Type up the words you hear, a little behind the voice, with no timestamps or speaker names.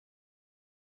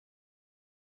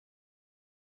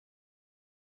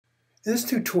In this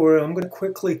tutorial, I'm going to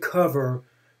quickly cover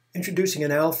introducing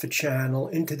an alpha channel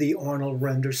into the Arnold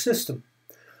render system.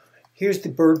 Here's the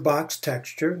bird box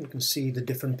texture. You can see the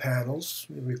different panels.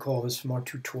 You recall this from our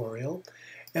tutorial.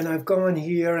 And I've gone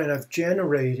here and I've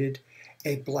generated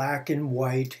a black and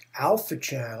white alpha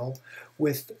channel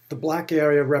with the black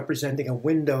area representing a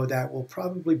window that will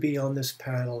probably be on this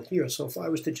panel here. So if I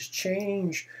was to just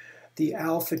change the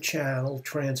alpha channel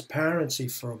transparency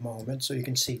for a moment so you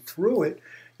can see through it,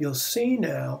 you'll see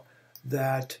now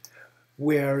that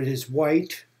where it is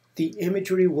white, the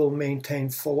imagery will maintain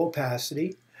full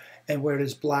opacity, and where it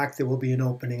is black, there will be an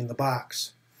opening in the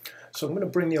box. So I'm going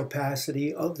to bring the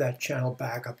opacity of that channel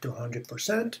back up to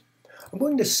 100%. I'm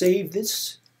going to save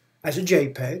this as a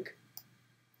JPEG,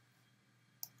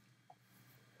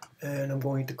 and I'm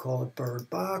going to call it bird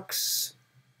box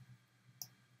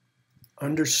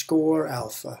underscore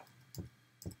alpha.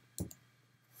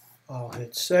 I'll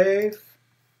hit save,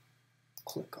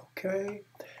 click OK,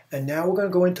 and now we're going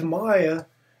to go into Maya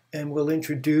and we'll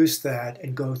introduce that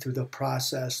and go through the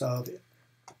process of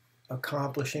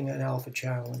accomplishing an alpha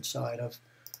channel inside of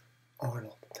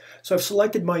Arnold. So I've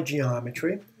selected my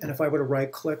geometry, and if I were to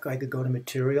right click, I could go to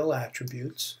Material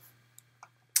Attributes,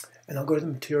 and I'll go to the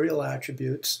Material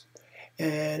Attributes,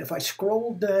 and if I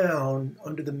scroll down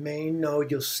under the main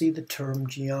node, you'll see the term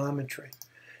geometry,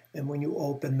 and when you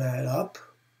open that up,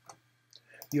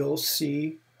 you'll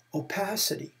see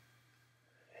opacity.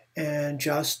 And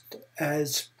just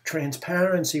as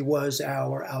transparency was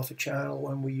our alpha channel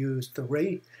when we used the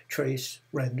ray trace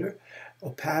render,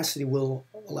 opacity will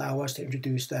allow us to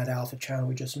introduce that alpha channel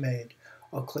we just made.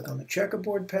 I'll click on the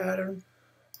checkerboard pattern,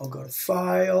 I'll go to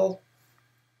File,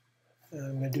 and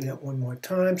I'm going to do that one more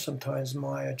time. Sometimes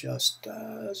Maya just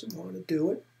doesn't want to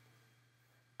do it.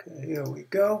 Okay, here we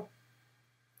go.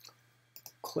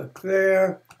 Click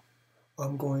there.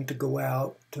 I'm going to go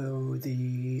out to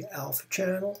the alpha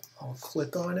channel. I'll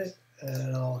click on it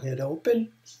and I'll hit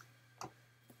open.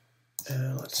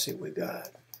 And let's see what we got.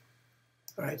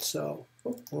 All right, so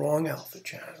wrong alpha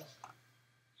channel.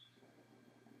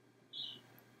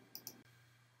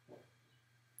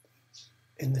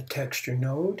 In the texture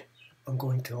node, I'm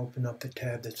going to open up the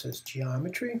tab that says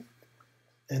geometry.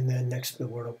 And then next to the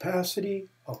word opacity,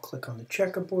 I'll click on the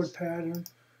checkerboard pattern.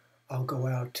 I'll go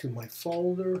out to my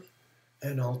folder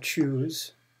and I'll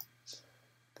choose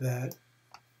that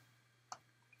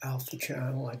alpha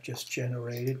channel I just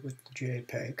generated with the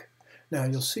JPEG. Now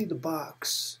you'll see the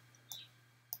box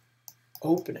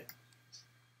opening.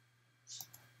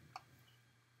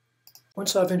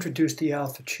 Once I've introduced the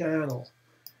alpha channel,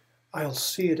 I'll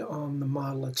see it on the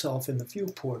model itself in the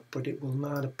viewport, but it will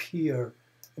not appear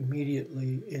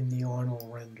immediately in the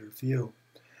Arnold render view.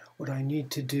 What I need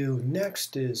to do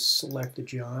next is select the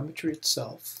geometry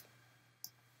itself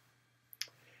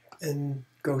and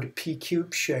go to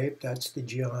P-cube shape, that's the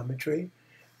geometry,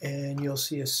 and you'll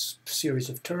see a series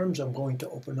of terms. I'm going to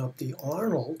open up the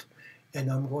Arnold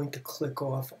and I'm going to click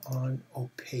off on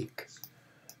opaque.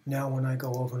 Now when I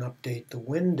go over and update the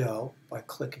window by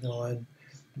clicking on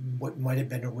what might have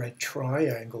been a red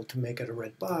triangle to make it a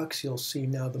red box, you'll see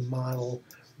now the model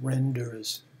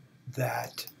renders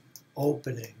that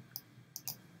opening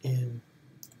in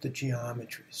the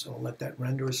geometry. So I'll let that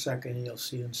render a second and you'll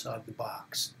see inside the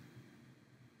box.